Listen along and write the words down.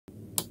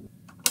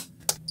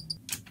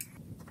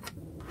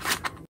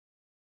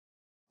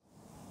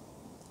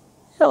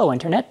Hello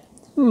Internet,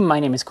 my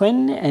name is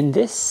Quinn and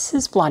this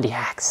is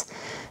Blondihacks.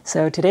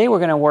 So today we're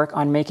going to work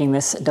on making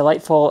this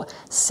delightful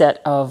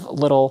set of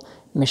little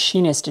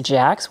Machinist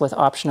jacks with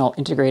optional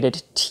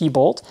integrated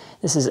T-bolt.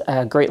 This is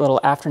a great little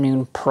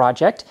afternoon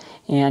project,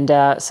 and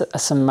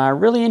some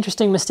really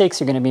interesting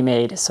mistakes are going to be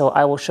made, so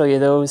I will show you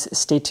those.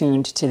 Stay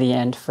tuned to the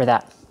end for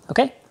that.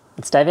 Okay,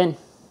 let's dive in.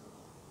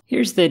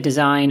 Here's the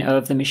design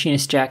of the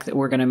Machinist jack that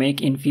we're going to make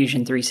in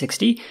Fusion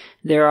 360.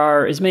 There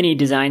are as many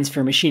designs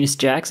for Machinist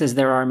jacks as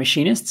there are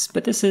Machinists,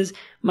 but this is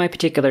my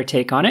particular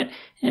take on it,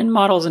 and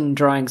models and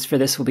drawings for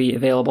this will be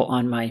available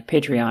on my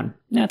Patreon.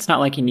 Now, it's not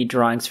like you need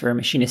drawings for a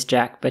Machinist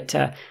jack, but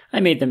I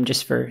made them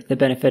just for the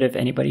benefit of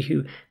anybody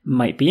who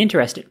might be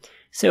interested.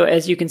 So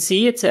as you can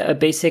see, it's a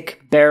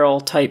basic barrel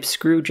type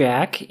screw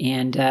jack,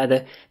 and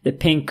the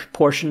pink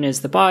portion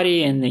is the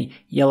body and the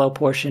yellow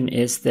portion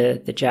is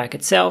the jack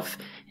itself.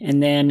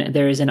 And then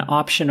there is an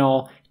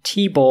optional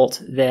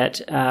T-bolt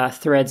that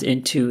threads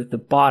into the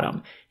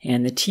bottom.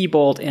 And the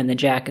T-bolt and the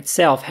jack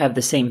itself have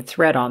the same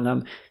thread on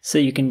them, so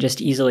you can just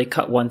easily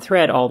cut one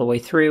thread all the way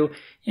through.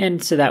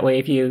 And so that way,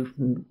 if you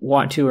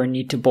want to or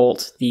need to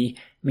bolt the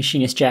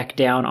Machinist jack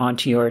down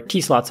onto your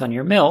T-slots on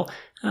your mill,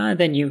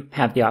 then you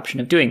have the option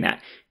of doing that.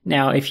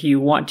 Now, if you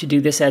want to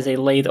do this as a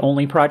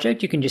lathe-only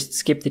project, you can just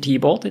skip the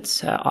T-bolt.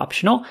 It's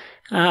optional.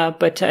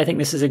 But I think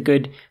this is a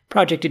good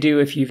project to do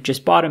if you've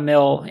just bought a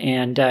mill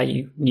and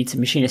you need some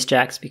Machinist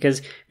jacks,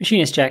 because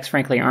Machinist jacks,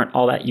 frankly, aren't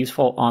all that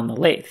useful on the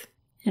lathe.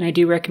 And I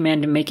do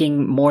recommend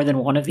making more than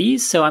one of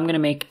these, so I'm going to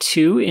make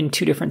two in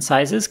two different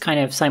sizes, kind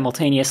of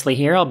simultaneously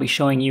here. I'll be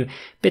showing you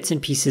bits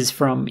and pieces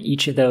from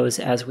each of those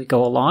as we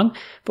go along,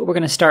 but we're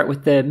going to start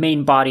with the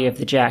main body of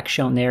the jack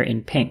shown there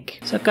in pink.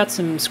 So I've got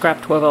some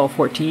scrap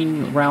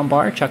 12L14 round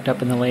bar chucked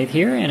up in the lathe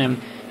here, and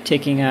I'm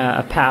taking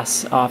a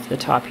pass off the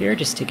top here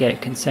just to get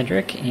it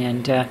concentric,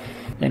 and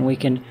then we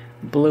can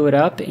blue it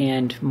up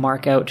and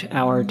mark out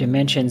our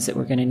dimensions that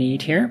we're going to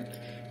need here.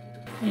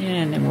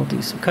 And then we'll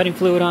do some cutting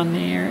fluid on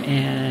there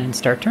and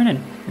start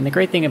turning. And the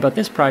great thing about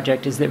this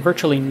project is that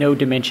virtually no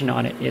dimension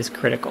on it is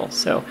critical,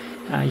 so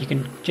you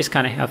can just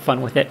kind of have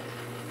fun with it.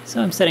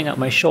 So I'm setting up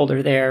my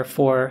shoulder there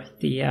for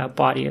the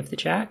body of the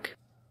jack.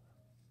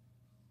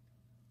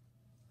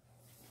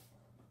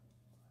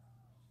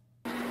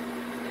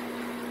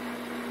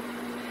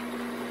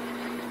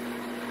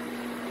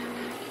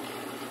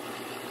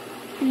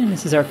 And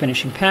this is our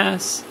finishing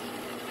pass.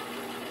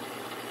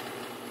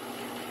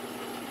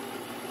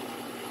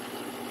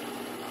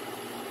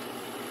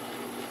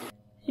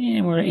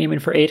 And we're aiming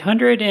for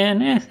 800,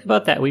 and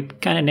about that, we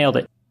kind of nailed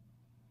it.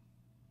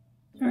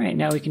 Alright,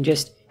 now we can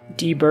just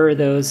deburr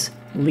those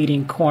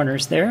leading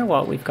corners there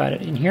while we've got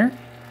it in here.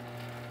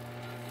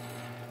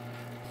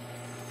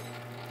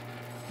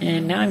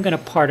 And now I'm going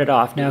to part it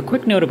off. Now, a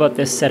quick note about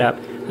this setup.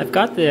 I've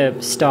got the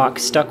stock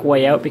stuck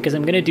way out because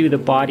I'm going to do the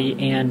body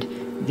and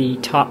the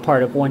top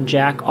part of one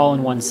jack all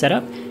in one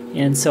setup.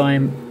 And so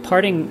I'm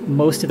parting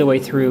most of the way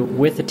through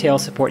with the tail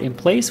support in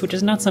place, which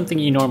is not something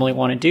you normally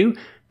want to do,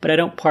 but I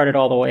don't part it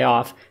all the way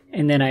off,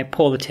 and then I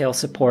pull the tail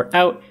support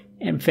out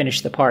and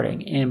finish the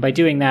parting. And by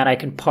doing that, I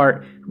can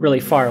part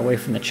really far away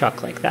from the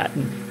chuck like that,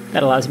 and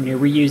that allows me to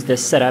reuse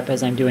this setup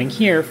as I'm doing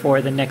here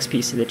for the next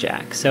piece of the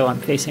jack. So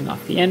I'm facing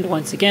off the end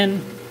once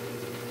again.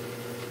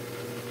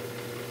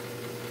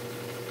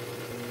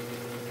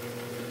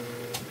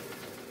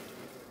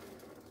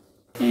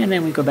 And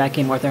then we go back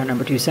in with our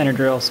number 2 center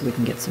drill so we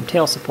can get some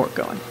tail support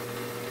going.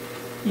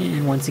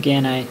 And once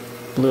again, I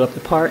blew up the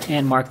part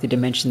and mark the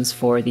dimensions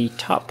for the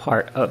top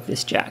part of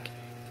this jack.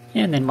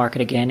 And then mark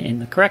it again in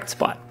the correct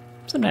spot.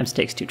 Sometimes it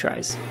takes 2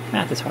 tries.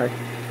 Math is hard.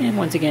 And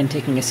once again,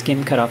 taking a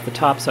skim cut off the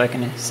top so I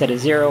can set a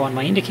 0 on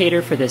my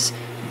indicator for this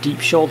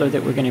deep shoulder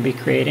that we're going to be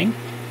creating.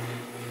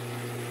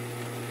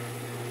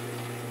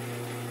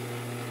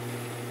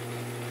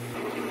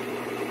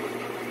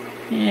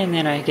 And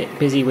then I get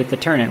busy with the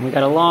turn-in. We've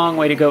got a long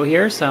way to go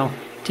here, so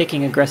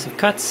taking aggressive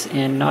cuts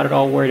and not at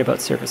all worried about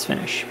surface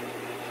finish.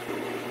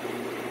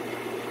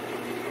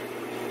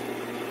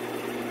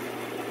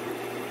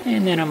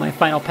 And then on my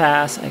final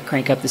pass, I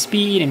crank up the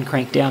speed and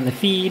crank down the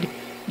feed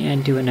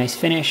and do a nice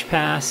finish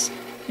pass.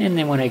 And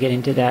then when I get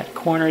into that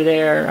corner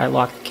there, I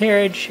lock the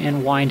carriage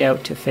and wind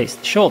out to face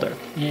the shoulder.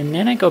 And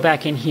then I go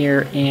back in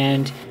here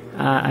and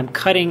I'm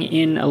cutting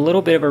in a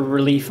little bit of a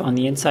relief on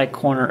the inside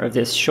corner of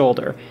this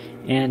shoulder.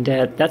 And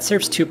that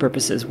serves 2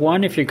 purposes.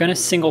 One, if you're going to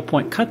single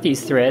point cut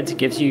these threads, it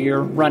gives you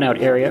your run out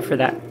area for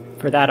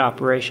that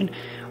operation.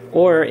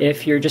 Or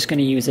if you're just going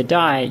to use a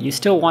die, you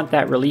still want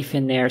that relief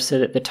in there so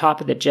that the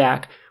top of the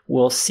jack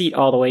will seat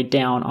all the way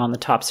down on the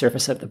top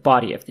surface of the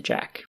body of the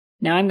jack.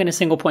 Now I'm going to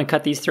single point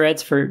cut these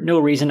threads for no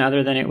reason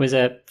other than it was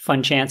a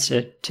fun chance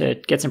to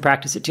get some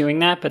practice at doing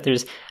that, but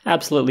there's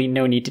absolutely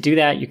no need to do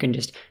that. You can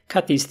just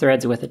cut these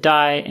threads with a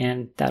die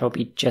and that'll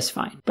be just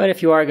fine. But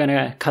if you are going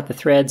to cut the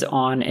threads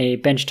on a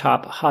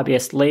benchtop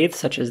hobbyist lathe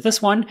such as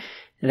this one,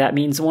 that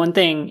means one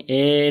thing,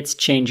 it's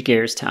change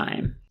gears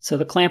time. So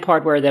the clamp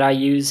hardware that I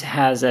use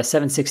has a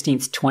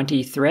 7/16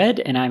 20 thread,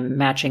 and I'm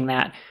matching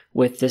that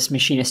with this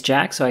Machinist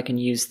jack so I can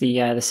use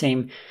the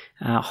same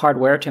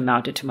hardware to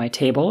mount it to my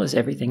table as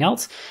everything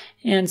else.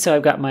 And so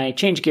I've got my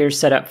change gears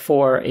set up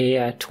for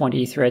a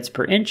 20 threads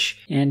per inch.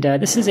 And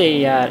this is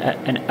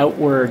an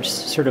outward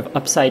sort of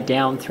upside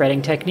down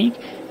threading technique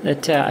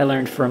that I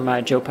learned from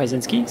Joe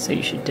Piesinski. So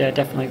you should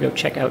definitely go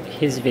check out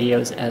his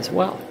videos as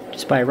well.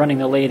 Just by running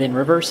the lathe in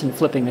reverse and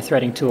flipping the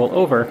threading tool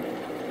over,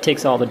 it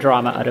takes all the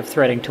drama out of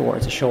threading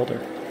towards a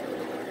shoulder.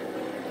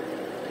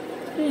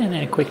 And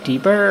then a quick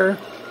deburr,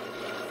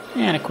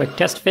 and a quick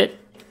test fit,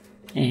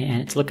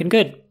 and it's looking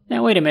good.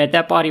 Now wait a minute,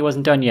 that body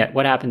wasn't done yet.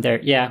 What happened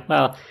there? Yeah,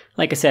 well,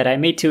 like I said, I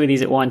made 2 of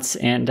these at once,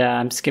 and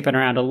I'm skipping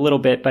around a little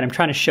bit, but I'm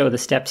trying to show the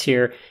steps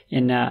here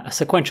in a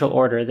sequential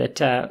order that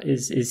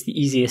is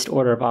the easiest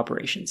order of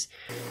operations.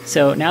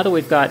 So now that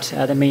we've got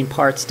the main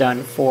parts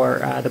done for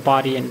the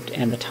body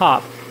and the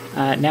top,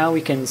 now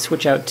we can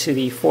switch out to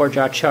the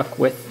 4-jaw chuck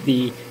with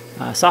the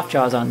soft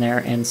jaws on there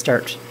and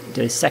start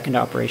the second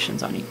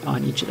operations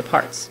on each of the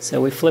parts. So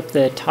we flip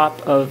the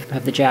top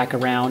of the jack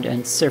around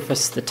and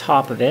surface the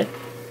top of it.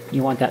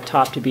 You want that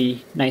top to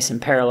be nice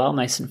and parallel,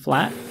 nice and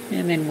flat.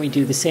 And then we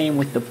do the same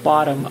with the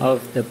bottom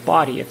of the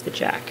body of the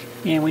jack.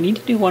 And we need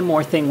to do one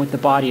more thing with the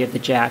body of the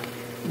jack.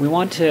 We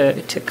want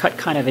to cut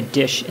kind of a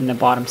dish in the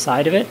bottom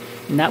side of it,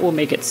 and that will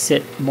make it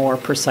sit more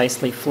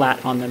precisely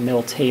flat on the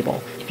mill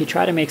table. If you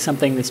try to make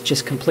something that's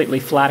just completely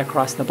flat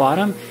across the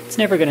bottom, it's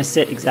never going to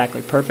sit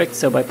exactly perfect.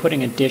 So by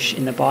putting a dish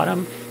in the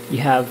bottom, you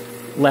have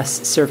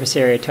less surface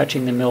area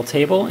touching the mill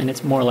table, and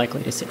it's more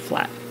likely to sit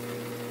flat.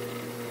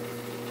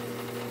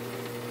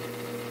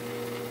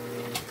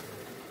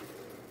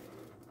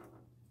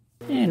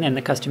 And then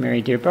the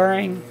customary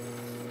deburring.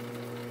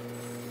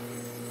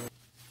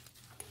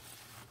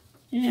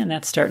 And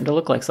that's starting to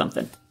look like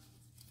something.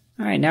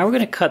 All right, now we're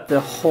going to cut the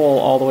hole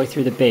all the way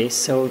through the base.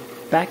 So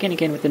back in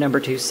again with the number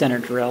 2 center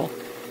drill.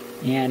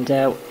 And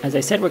as I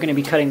said, we're going to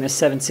be cutting this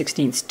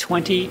 7/16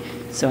 20.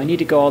 So I need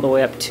to go all the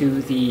way up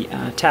to the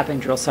tapping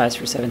drill size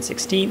for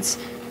 7/16.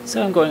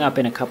 So I'm going up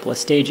in a couple of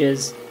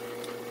stages.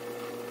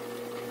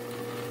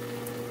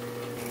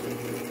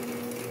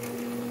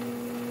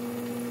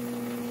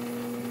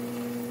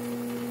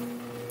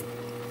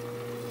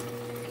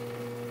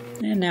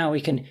 And now we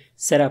can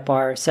set up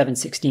our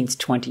 7/16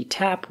 20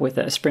 tap with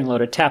a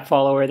spring-loaded tap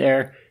follower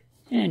there,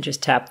 and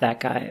just tap that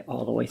guy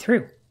all the way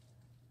through.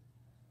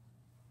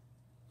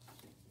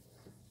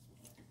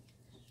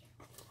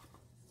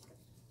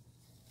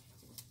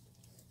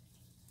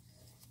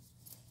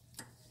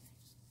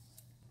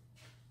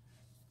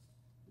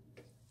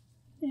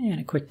 And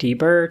a quick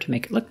deburr to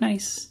make it look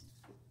nice.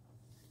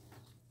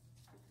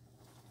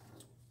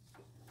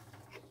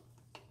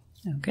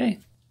 Okay.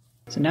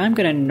 So now I'm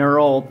going to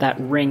knurl that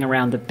ring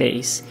around the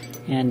base,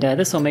 and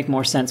this will make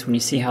more sense when you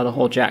see how the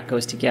whole jack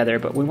goes together,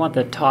 but we want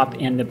the top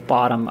and the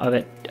bottom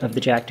of the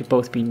jack to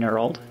both be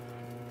knurled.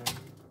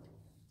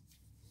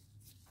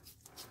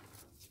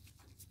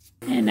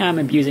 And now I'm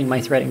abusing my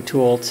threading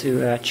tool to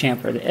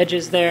chamfer the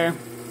edges there.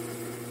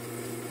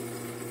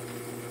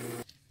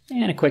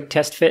 And a quick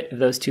test fit of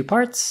those 2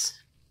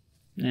 parts,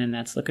 and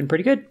that's looking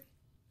pretty good.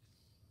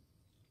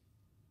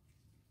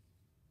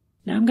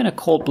 Now I'm going to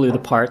cold blue the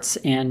parts,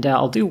 and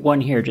I'll do one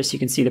here just so you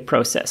can see the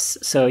process.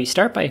 So you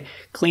start by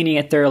cleaning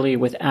it thoroughly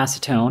with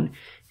acetone,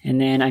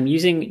 and then I'm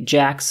using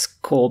Jack's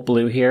cold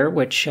blue here,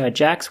 which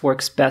Jack's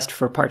works best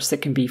for parts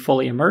that can be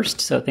fully immersed,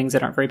 so things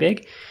that aren't very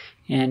big.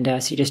 And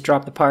so you just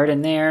drop the part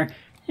in there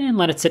and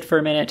let it sit for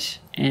a minute,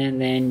 and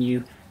then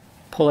you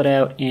pull it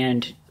out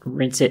and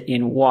rinse it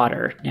in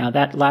water. Now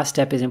that last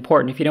step is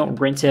important. If you don't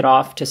rinse it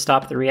off to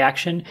stop the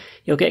reaction,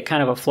 you'll get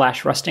kind of a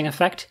flash rusting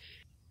effect.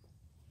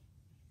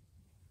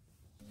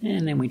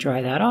 And then we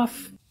dry that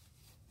off.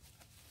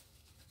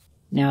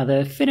 Now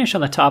the finish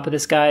on the top of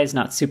this guy is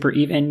not super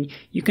even.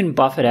 You can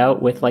buff it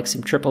out with like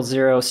some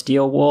 000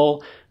 steel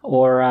wool,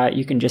 or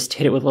you can just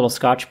hit it with a little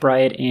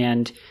Scotch-Brite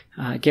and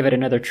give it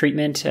another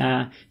treatment.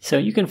 So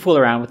you can fool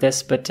around with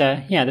this, but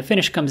yeah, the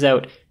finish comes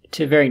out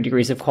to varying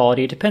degrees of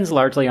quality. It depends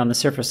largely on the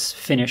surface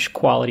finish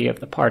quality of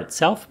the part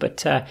itself,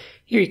 but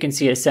here you can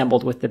see it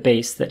assembled with the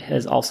base that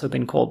has also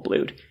been cold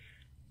blued.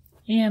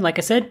 And like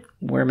I said,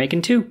 we're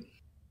making 2.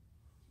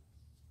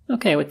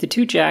 Okay, with the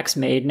 2 jacks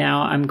made,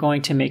 now I'm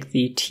going to make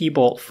the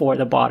T-bolt for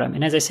the bottom.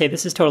 And as I say,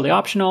 this is totally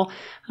optional.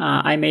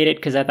 I made it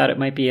because I thought it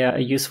might be a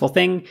useful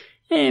thing.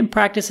 In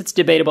practice, it's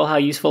debatable how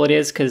useful it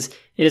is, because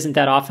it isn't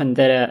that often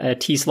that a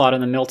T-slot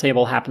on the mill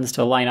table happens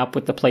to line up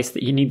with the place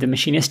that you need the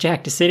Machinist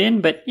jack to sit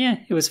in, but yeah,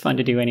 it was fun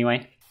to do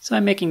anyway. So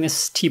I'm making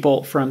this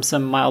T-bolt from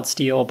some mild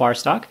steel bar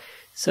stock.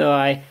 So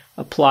I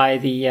apply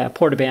the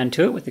portaband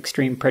to it with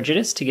extreme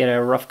prejudice to get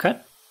a rough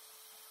cut.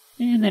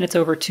 And then it's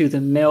over to the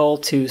mill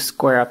to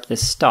square up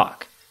this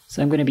stock.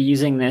 So I'm going to be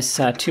using this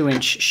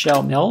 2-inch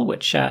shell mill,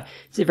 which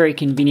is a very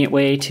convenient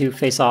way to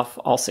face off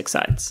all 6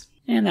 sides.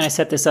 And then I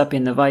set this up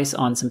in the vise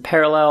on some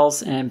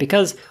parallels, and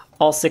because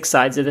all 6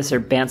 sides of this are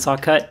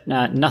bandsaw cut,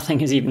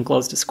 nothing is even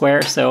close to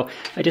square, so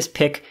I just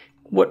pick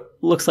what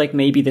looks like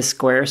maybe the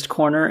squarest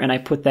corner, and I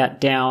put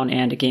that down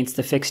and against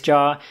the fixed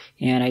jaw,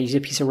 and I use a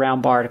piece of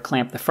round bar to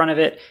clamp the front of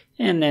it,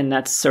 and then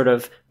that's sort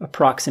of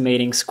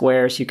approximating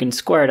square, so you can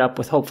square it up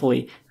with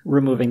hopefully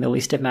removing the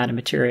least amount of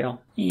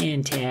material.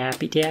 And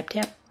tappy tap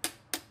tap.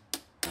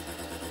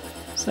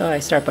 So I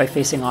start by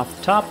facing off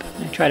the top.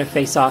 I try to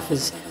face off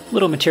as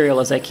little material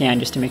as I can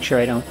just to make sure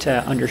I don't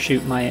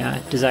undershoot my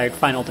desired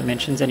final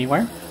dimensions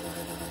anywhere.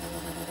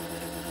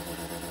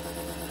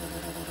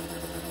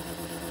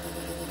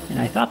 And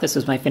I thought this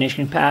was my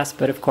finishing pass,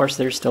 but of course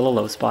there's still a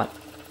low spot.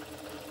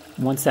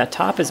 Once that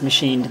top is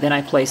machined, then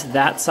I place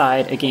that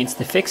side against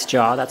the fixed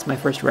jaw, that's my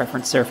first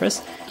reference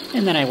surface,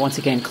 and then I once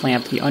again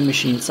clamp the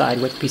unmachined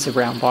side with a piece of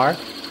round bar,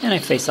 and I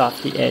face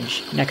off the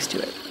edge next to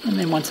it. And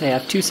then once I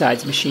have two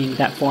sides machined,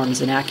 that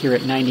forms an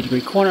accurate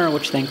 90-degree corner,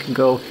 which then can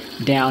go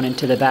down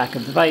into the back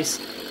of the vise,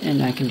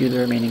 and I can do the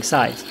remaining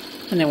sides.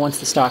 And then once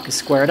the stock is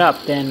squared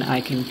up, then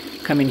I can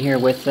come in here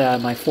with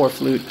my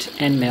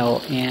 4-flute end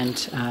mill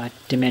and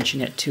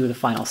dimension it to the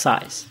final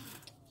size.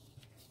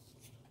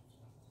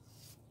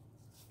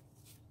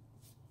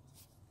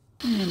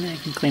 And I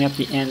can clean up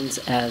the ends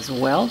as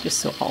well, just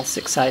so all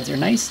 6 sides are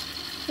nice.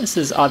 This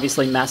is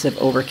obviously massive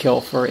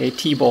overkill for a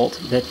T-bolt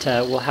that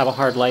will have a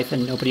hard life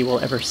and nobody will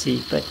ever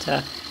see,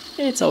 but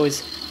it's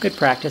always good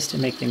practice to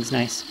make things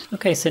nice.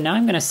 Okay, so now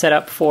I'm going to set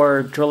up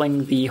for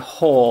drilling the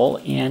hole,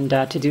 and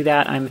to do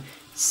that I'm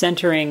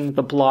centering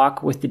the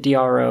block with the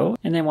DRO,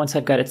 and then once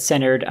I've got it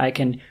centered, I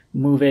can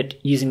move it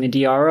using the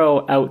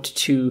DRO out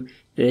to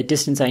the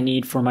distance I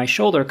need for my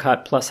shoulder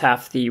cut plus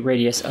half the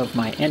radius of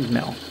my end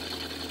mill.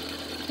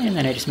 And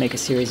then I just make a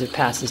series of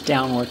passes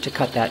downward to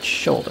cut that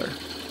shoulder.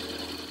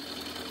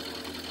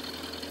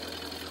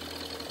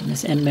 And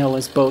this end mill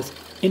is both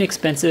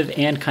inexpensive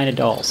and kind of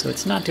dull, so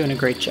it's not doing a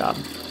great job.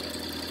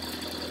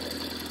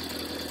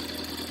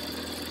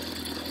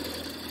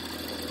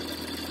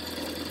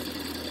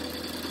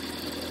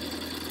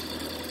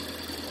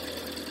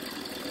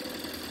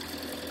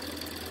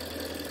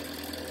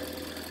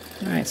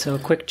 Alright, so a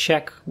quick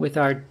check with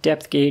our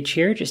depth gauge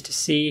here just to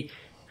see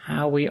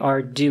how we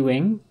are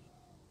doing.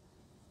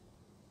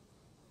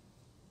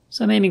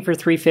 So I'm aiming for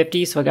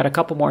 350, so I got a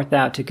couple more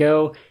thou to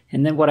go,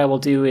 and then what I will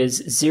do is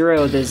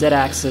zero the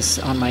z-axis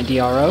on my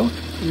DRO,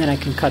 and then I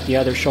can cut the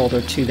other shoulder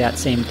to that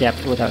same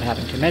depth without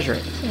having to measure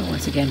it. So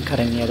once again,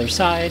 cutting the other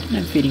side, and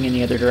I'm feeding in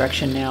the other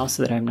direction now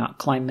so that I'm not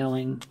climb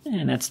milling,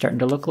 and that's starting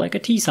to look like a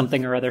T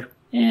something or other.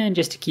 And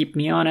just to keep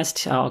me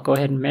honest, I'll go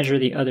ahead and measure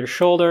the other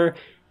shoulder.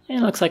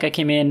 It looks like I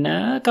came in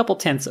a couple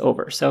tenths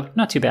over, so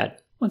not too bad.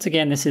 Once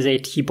again, this is a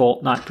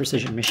T-bolt, not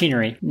precision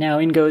machinery. Now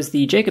in goes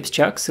the Jacob's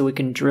chuck, so we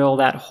can drill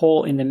that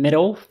hole in the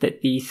middle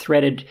that the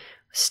threaded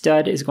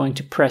stud is going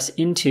to press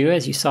into,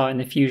 as you saw in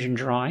the fusion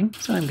drawing.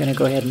 So I'm going to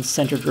go ahead and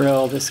center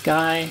drill this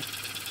guy.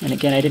 And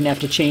again, I didn't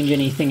have to change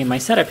anything in my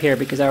setup here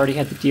because I already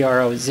had the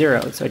DRO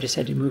zeroed, so I just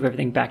had to move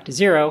everything back to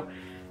 0,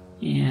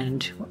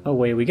 and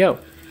away we go.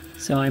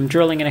 So I'm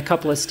drilling in a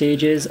couple of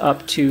stages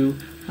up to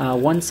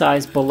one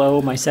size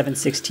below my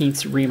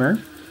 7/16 reamer.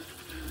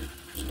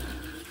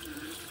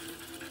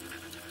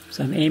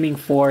 So I'm aiming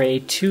for a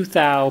 2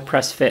 thou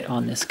press fit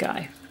on this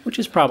guy, which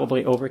is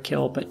probably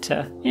overkill, but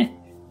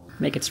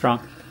make it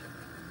strong.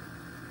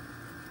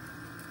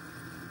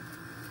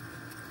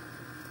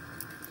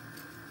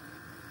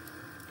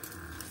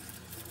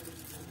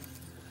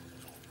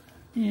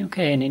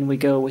 Okay, and in we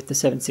go with the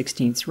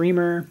 7/16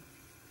 reamer.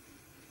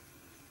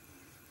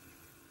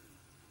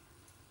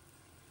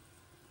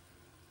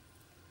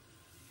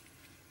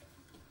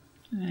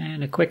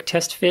 And a quick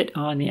test fit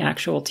on the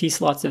actual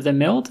T-slots of the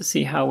mill to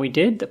see how we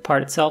did. The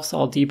part itself's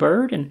all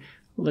deburred and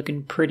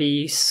looking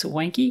pretty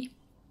swanky.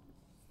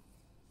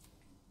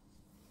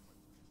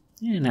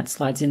 And that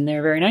slides in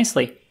there very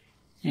nicely.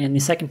 And the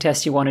second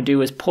test you want to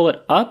do is pull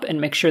it up and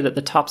make sure that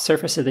the top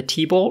surface of the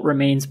T-bolt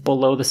remains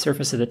below the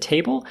surface of the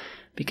table,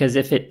 because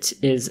if it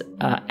is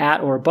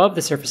at or above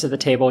the surface of the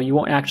table, you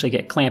won't actually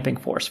get clamping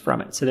force from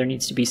it, so there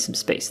needs to be some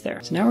space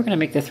there. So now we're going to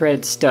make the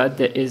threaded stud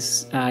that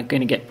is going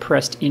to get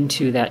pressed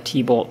into that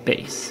T-bolt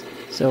base.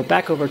 So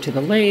back over to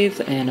the lathe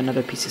and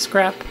another piece of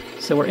scrap.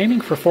 So we're aiming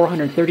for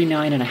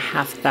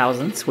 439.5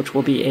 thousandths, which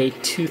will be a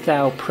 2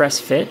 thou press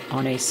fit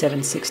on a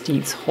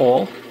 7/16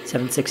 hole,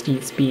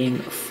 7/16 being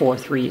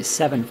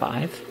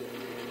 4375.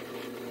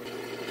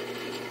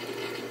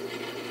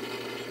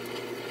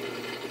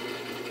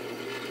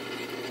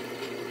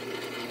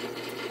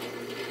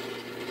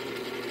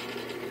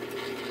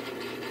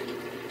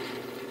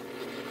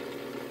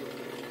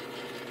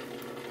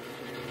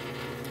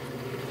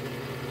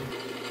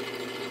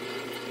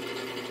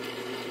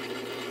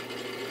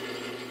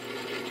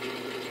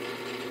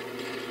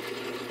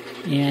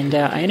 And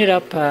I ended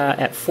up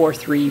at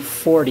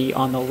 4340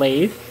 on the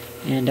lathe,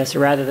 and so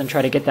rather than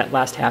try to get that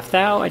last half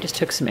thou, I just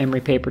took some emery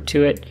paper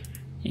to it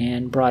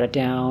and brought it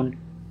down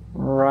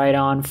right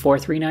on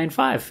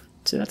 4395.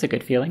 So that's a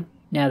good feeling.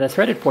 Now the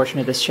threaded portion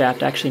of this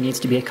shaft actually needs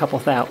to be a couple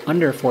thou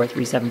under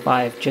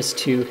 4375 just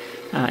to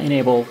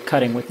enable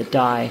cutting with the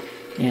die,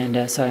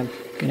 and so I'm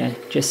going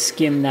to just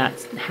skim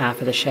that half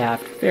of the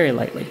shaft very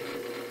lightly.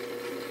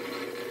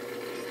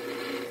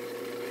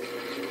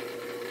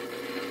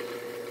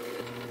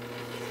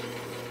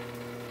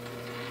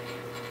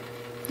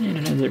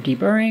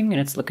 deburring, and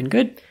it's looking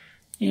good.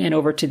 And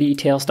over to the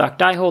tailstock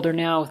die holder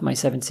now with my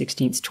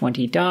 7/16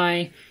 20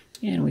 die.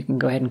 And we can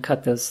go ahead and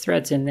cut those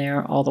threads in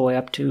there all the way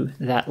up to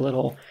that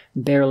little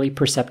barely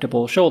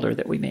perceptible shoulder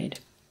that we made.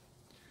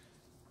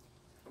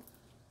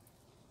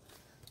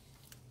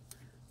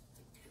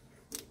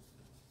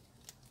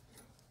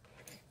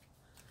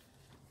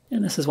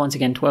 And this is once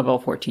again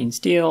 12L14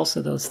 steel,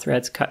 so those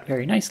threads cut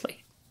very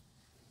nicely.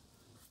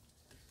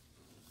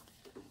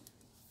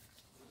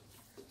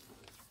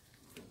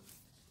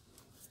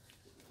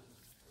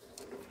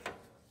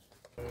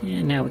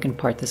 And now we can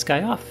part this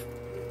guy off.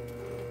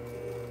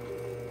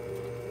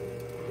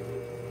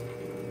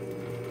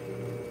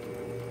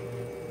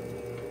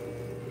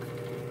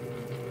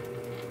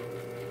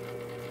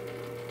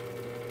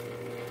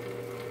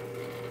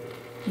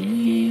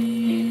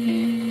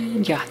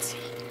 And Yahtzee.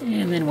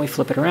 And then we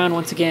flip it around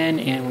once again,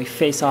 and we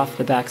face off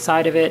the back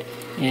side of it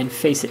and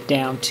face it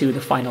down to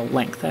the final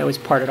length. I always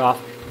part it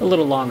off a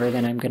little longer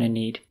than I'm going to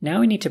need.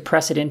 Now we need to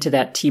press it into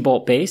that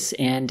T-bolt base,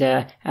 and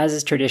as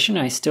is tradition,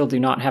 I still do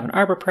not have an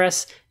arbor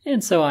press,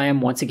 and so I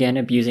am once again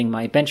abusing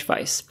my bench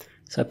vise.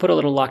 So I put a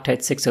little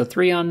Loctite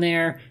 603 on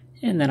there,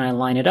 and then I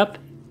line it up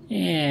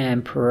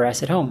and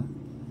press it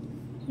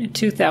home. A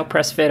 2 thou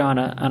press fit on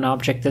an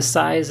object this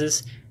size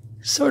is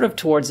sort of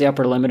towards the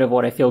upper limit of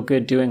what I feel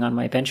good doing on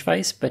my bench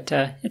vise, but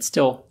it's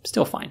still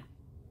fine.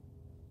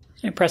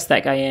 I press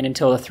that guy in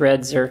until the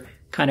threads are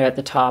kind of at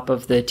the top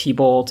of the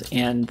T-bolt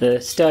and the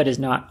stud is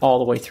not all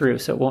the way through,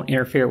 so it won't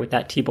interfere with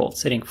that T-bolt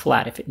sitting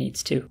flat if it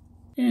needs to.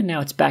 And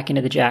now it's back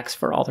into the jacks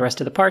for all the rest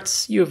of the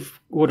parts. You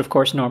would of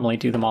course normally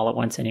do them all at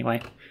once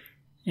anyway.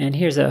 And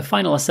here's a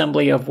final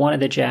assembly of one of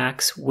the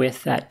jacks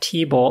with that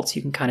T-bolt, so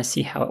you can kind of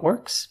see how it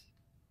works.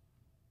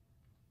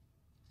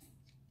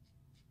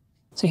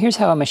 So here's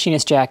how a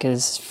machinist jack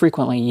is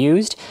frequently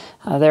used.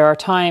 There are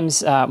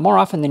times, more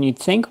often than you'd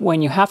think,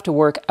 when you have to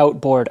work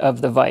outboard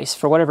of the vise.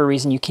 For whatever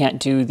reason, you can't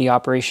do the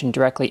operation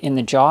directly in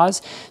the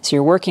jaws, so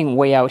you're working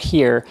way out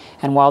here,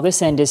 and while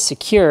this end is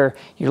secure,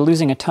 you're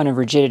losing a ton of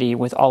rigidity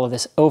with all of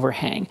this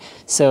overhang.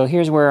 So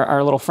here's where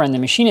our little friend the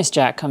machinist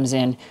jack comes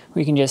in.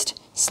 We can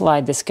just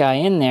slide this guy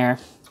in there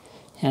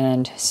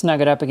and snug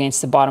it up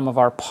against the bottom of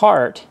our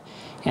part.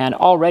 And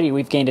already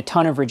we've gained a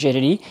ton of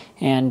rigidity,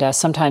 and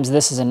sometimes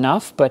this is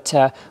enough, but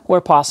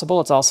where possible,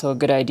 it's also a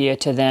good idea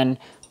to then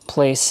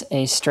place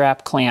a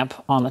strap clamp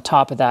on the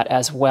top of that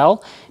as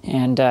well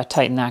and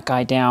tighten that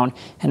guy down,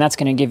 and that's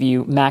going to give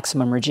you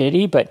maximum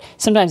rigidity. But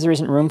sometimes there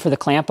isn't room for the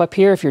clamp up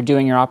here if you're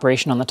doing your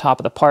operation on the top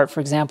of the part,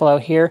 for example,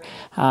 out here.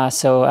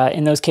 So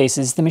in those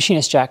cases, the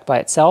machinist jack by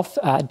itself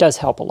does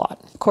help a lot.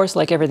 Of course,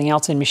 like everything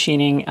else in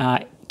machining,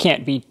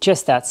 can't be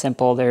just that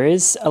simple. There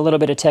is a little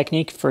bit of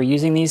technique for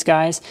using these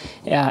guys.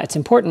 It's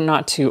important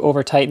not to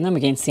over tighten them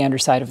against the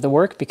underside of the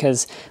work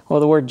because, well,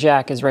 the word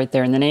jack is right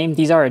there in the name.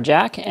 These are a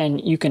jack,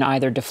 and you can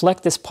either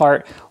deflect this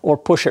part or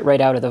push it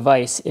right out of the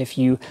vise if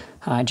you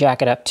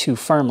jack it up too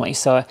firmly.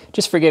 So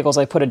just for giggles,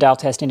 I put a dial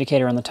test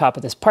indicator on the top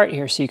of this part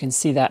here so you can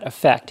see that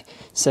effect.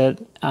 So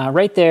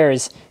right there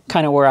is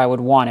kind of where I would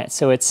want it.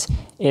 So it's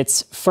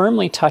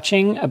firmly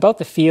touching, about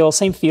the feel,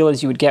 same feel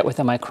as you would get with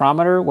a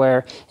micrometer,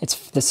 where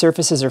the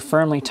surfaces are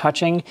firmly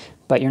touching,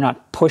 but you're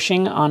not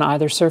pushing on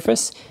either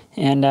surface.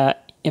 And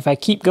if I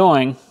keep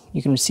going,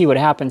 you can see what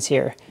happens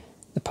here.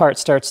 The part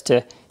starts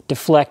to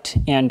deflect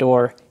and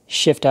or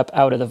shift up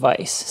out of the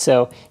vise.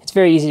 So it's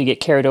very easy to get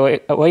carried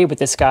away with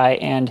this guy,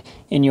 and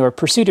in your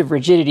pursuit of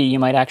rigidity, you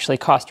might actually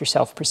cost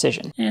yourself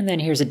precision. And then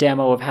here's a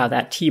demo of how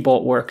that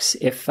T-bolt works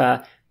if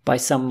by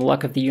some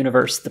luck of the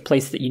universe, the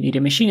place that you need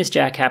a machinist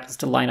jack happens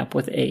to line up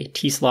with a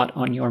T-slot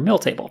on your mill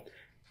table.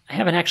 I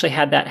haven't actually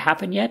had that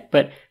happen yet,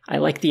 but I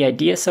like the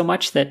idea so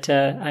much that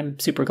I'm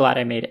super glad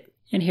I made it.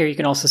 And here you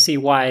can also see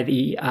why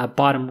the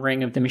bottom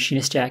ring of the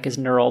machinist jack is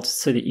knurled,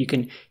 so that you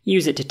can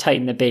use it to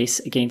tighten the base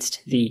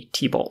against the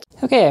T-bolt.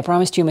 Okay, I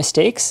promised you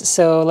mistakes,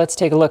 so let's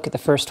take a look at the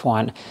first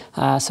one.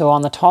 So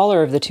on the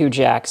taller of the two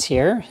jacks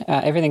here,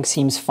 everything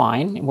seems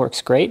fine, it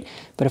works great,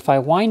 but if I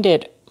wind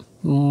it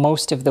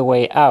most of the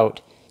way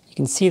out, you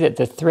can see that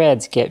the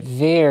threads get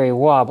very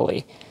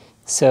wobbly.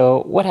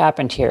 So what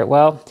happened here?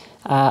 Well,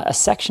 a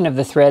section of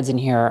the threads in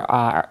here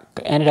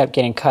ended up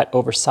getting cut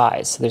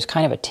oversized, so there's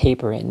kind of a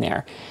taper in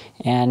there.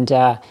 And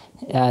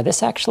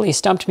this actually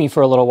stumped me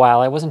for a little while.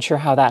 I wasn't sure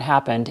how that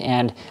happened,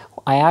 and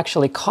I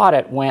actually caught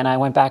it when I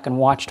went back and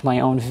watched my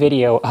own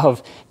video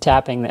of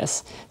tapping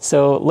this.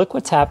 So look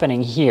what's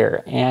happening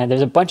here, and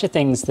there's a bunch of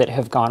things that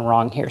have gone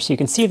wrong here. So you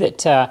can see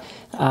that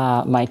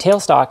my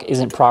tailstock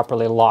isn't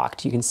properly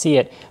locked. You can see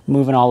it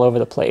moving all over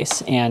the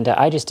place, and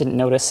I just didn't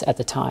notice at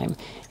the time.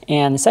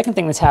 And the second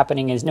thing that's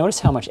happening is notice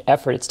how much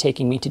effort it's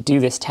taking me to do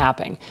this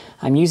tapping.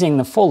 I'm using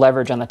the full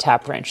leverage on the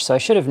tap wrench, so I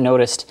should have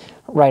noticed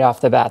right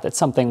off the bat that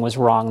something was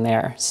wrong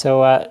there.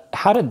 So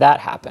how did that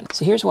happen?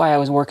 So here's why I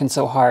was working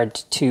so hard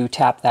to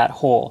tap that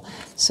hole.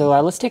 So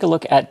let's take a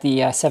look at the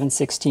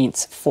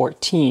 7/16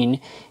 14,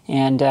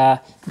 and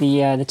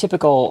the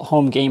typical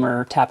home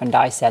gamer tap and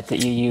die set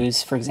that you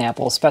use, for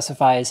example,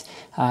 specifies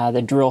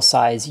the drill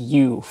size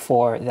U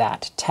for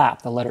that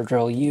tap, the letter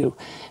drill U.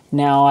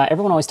 Now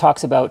everyone always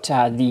talks about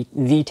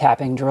the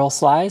tapping drill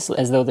size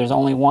as though there's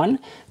only one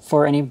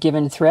for any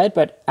given thread,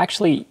 but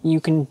actually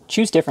you can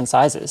choose different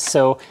sizes.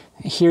 So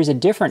here's a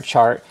different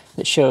chart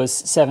that shows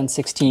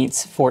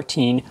 7/16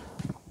 14,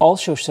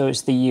 also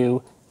shows the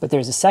U, but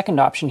there's a second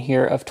option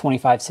here of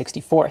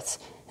 25/64.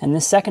 And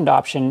this second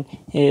option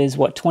is,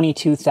 what,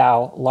 22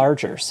 thou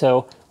larger.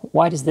 So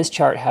why does this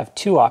chart have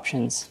two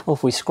options? Well,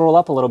 if we scroll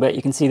up a little bit,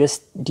 you can see this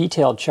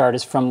detailed chart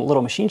is from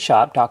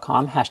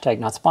littlemachineshop.com, hashtag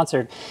not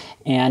sponsored,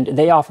 and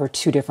they offer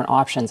two different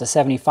options, a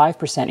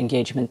 75%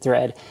 engagement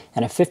thread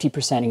and a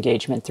 50%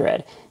 engagement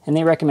thread. And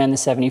they recommend the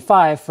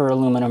 75 for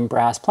aluminum,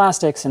 brass,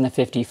 plastics, and the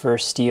 50 for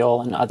steel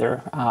and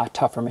other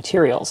tougher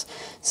materials.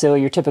 So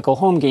your typical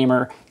home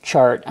gamer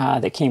chart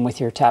that came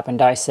with your tap and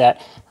die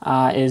set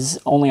is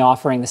only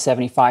offering the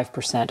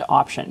 75%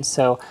 option.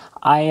 So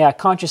I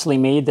consciously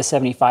made the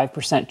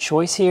 75%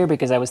 choice here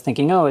because I was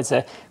thinking, oh, it's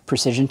a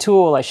precision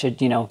tool, I should,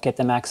 get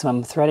the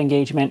maximum thread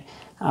engagement.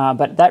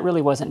 But that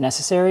really wasn't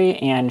necessary,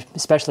 and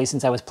especially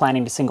since I was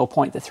planning to single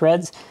point the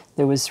threads,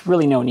 there was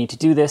really no need to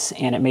do this,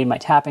 and it made my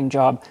tapping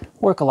job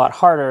work a lot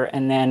harder.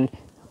 And then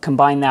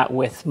combine that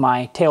with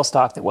my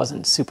tailstock that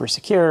wasn't super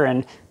secure,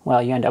 and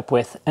well, you end up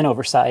with an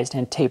oversized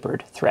and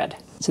tapered thread.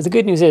 So the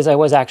good news is I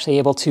was actually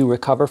able to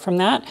recover from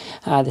that.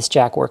 This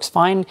jack works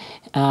fine.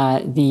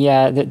 The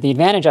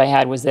advantage I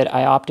had was that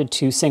I opted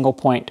to single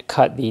point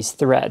cut these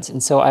threads.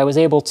 And so I was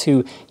able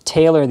to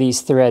tailor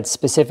these threads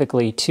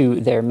specifically to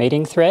their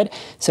mating thread.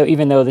 So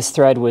even though this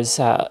thread was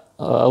a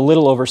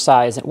little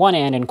oversized at one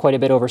end and quite a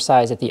bit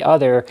oversized at the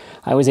other,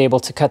 I was able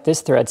to cut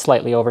this thread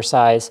slightly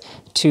oversized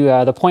to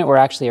the point where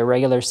actually a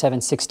regular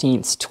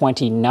 7/16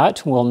 20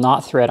 nut will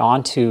not thread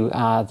onto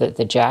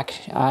the jack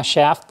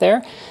shaft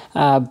there,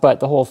 but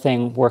the whole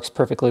thing works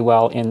perfectly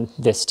well in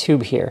this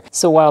tube here.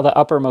 So while the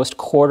uppermost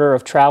quarter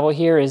of travel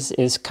here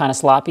is kind of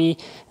sloppy,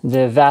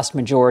 the vast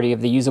majority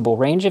of the usable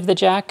range of the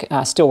jack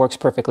still works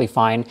perfectly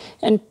fine.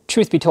 And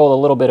truth be told,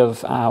 a little bit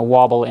of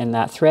wobble in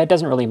that thread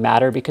doesn't really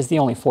matter because the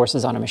only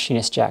forces on a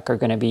machinist jack are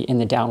going to be in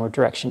the downward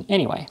direction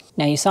anyway.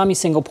 Now you saw me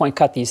single point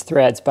cut these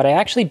threads, but I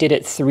actually did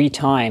it 3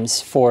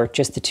 times for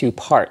just the 2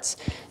 parts.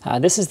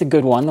 This is the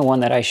good one, the one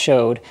that I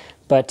showed,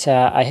 but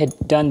I had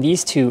done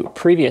these 2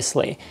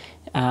 previously.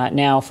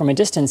 Now from a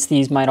distance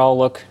these might all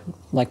look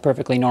like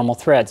perfectly normal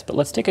threads, but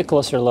let's take a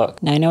closer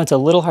look. Now I know it's a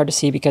little hard to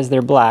see because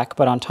they're black,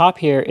 but on top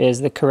here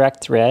is the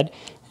correct thread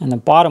and the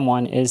bottom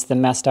one is the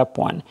messed up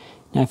one.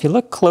 Now if you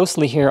look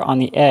closely here on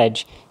the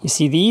edge, you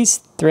see these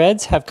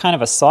threads have kind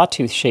of a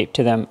sawtooth shape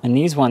to them, and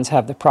these ones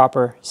have the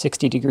proper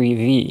 60-degree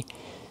V.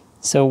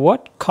 So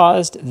what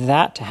caused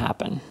that to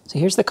happen? So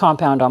here's the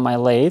compound on my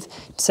lathe,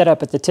 set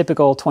up at the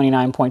typical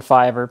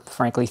 29.5 or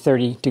frankly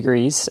 30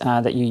 degrees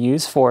that you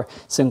use for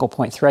single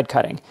point thread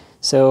cutting.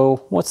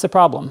 So what's the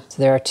problem?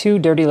 So there are 2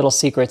 dirty little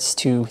secrets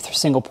to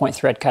single point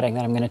thread cutting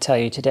that I'm going to tell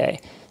you today.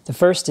 The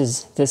first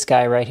is this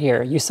guy right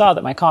here. You saw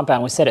that my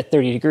compound was set at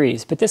 30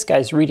 degrees, but this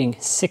guy's reading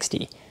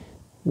 60.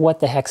 What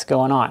the heck's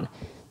going on?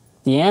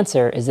 The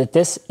answer is that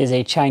this is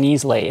a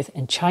Chinese lathe,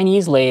 and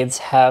Chinese lathes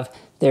have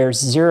their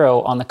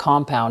 0 on the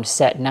compound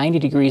set 90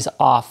 degrees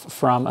off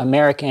from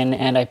American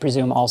and I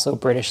presume also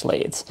British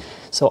lathes.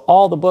 So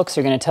all the books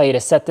are going to tell you to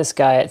set this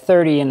guy at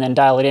 30 and then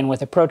dial it in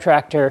with a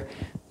protractor,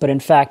 but in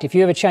fact if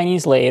you have a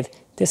Chinese lathe,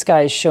 this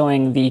guy is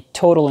showing the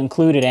total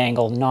included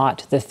angle,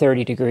 not the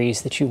 30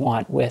 degrees that you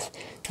want with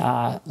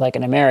like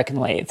an American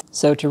lathe.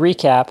 So to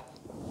recap,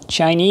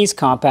 Chinese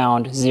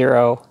compound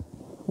 0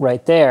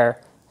 right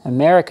there,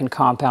 American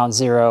compound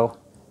 0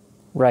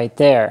 right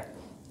there.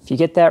 If you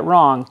get that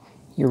wrong,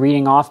 you're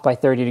reading off by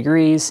 30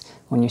 degrees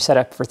when you set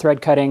up for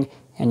thread cutting,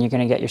 and you're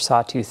going to get your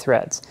sawtooth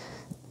threads.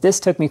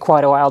 This took me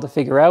quite a while to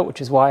figure out, which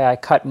is why I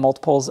cut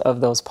multiples of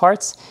those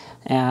parts.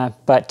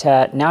 But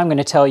now I'm going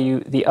to tell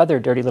you the other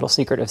dirty little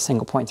secret of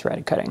single point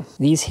thread cutting.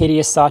 These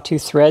hideous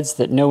sawtooth threads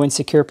that no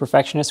insecure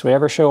perfectionist would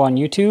ever show on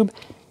YouTube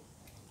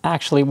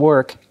actually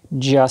work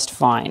just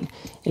fine.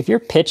 If your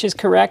pitch is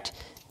correct,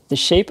 the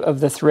shape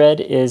of the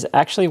thread is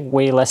actually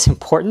way less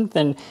important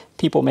than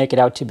people make it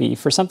out to be.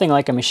 For something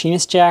like a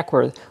machinist jack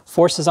where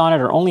forces on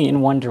it are only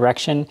in one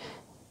direction,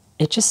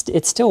 it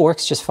still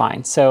works just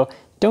fine. So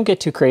don't get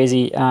too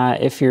crazy.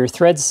 If your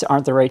threads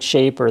aren't the right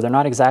shape or they're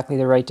not exactly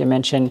the right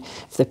dimension,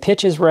 if the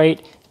pitch is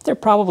right, they're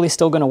probably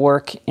still going to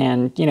work.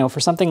 And for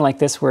something like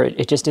this where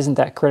it just isn't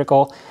that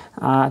critical,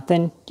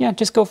 then yeah,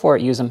 just go for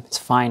it, use them. It's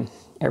fine.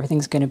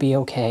 Everything's going to be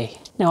okay.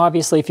 Now,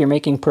 obviously, if you're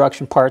making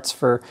production parts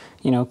for,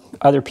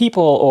 other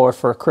people or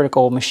for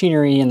critical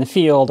machinery in the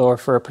field or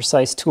for a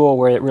precise tool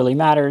where it really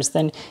matters,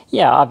 then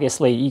yeah,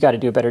 obviously you got to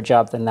do a better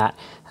job than that.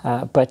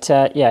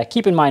 Yeah,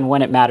 keep in mind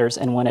when it matters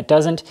and when it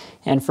doesn't.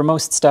 And for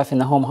most stuff in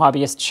the home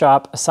hobbyist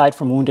shop, aside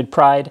from wounded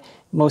pride,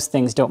 most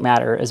things don't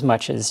matter as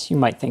much as you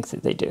might think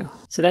that they do.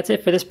 So that's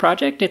it for this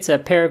project. It's a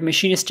pair of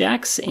Machinist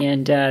jacks,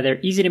 and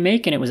they're easy to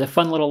make, and it was a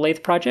fun little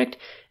lathe project.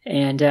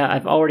 And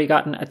I've already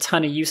gotten a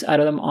ton of use out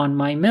of them on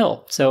my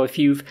mill. So if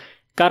you've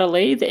got a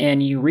lathe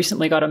and you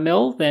recently got a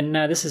mill, then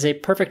this is a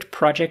perfect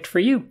project for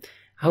you.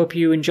 I hope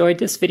you enjoyed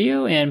this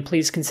video, and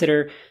please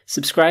consider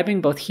subscribing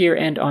both here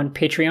and on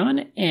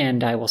Patreon,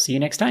 and I will see you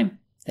next time.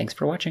 Thanks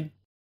for watching.